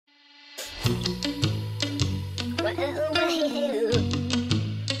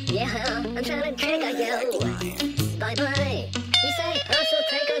Yeah, I'm trying to take a yo. Bye bye. You say I still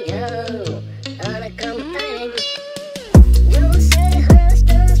take a yo. Unaccommodating. You say her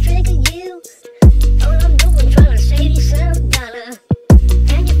still tricking you. All I'm doing trying to save you some dollar.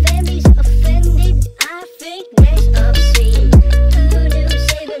 And your family's offended. I think that's obscene. Who knew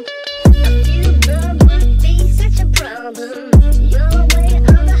saving a few grub would be such a problem? Your way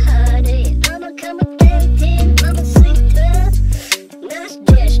on the holiday. I'm accommodating. I'm a sister. Nice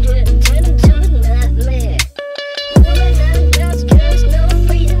gesture, turn into a nightmare. Woman, I'm just cursed, no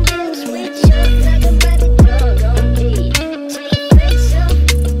freedom, damn switch up like a rabbit dog on me. Take face off,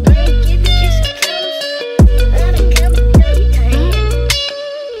 break, give you kiss and cuddles. Unaccommodating.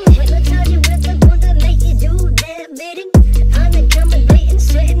 Hypnotize you with the one that make you do that bidding. Unaccommodating,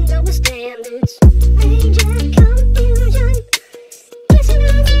 setting double standards. Major confusion. Kissing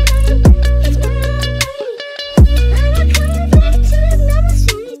on the line, it's my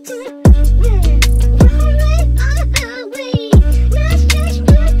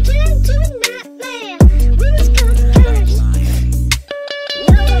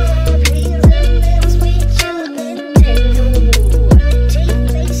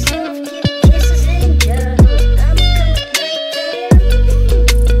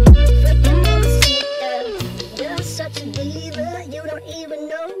you don't even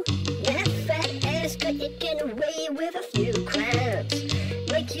know that fat ass could get away with a few crimes.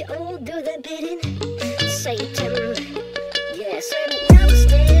 Make you old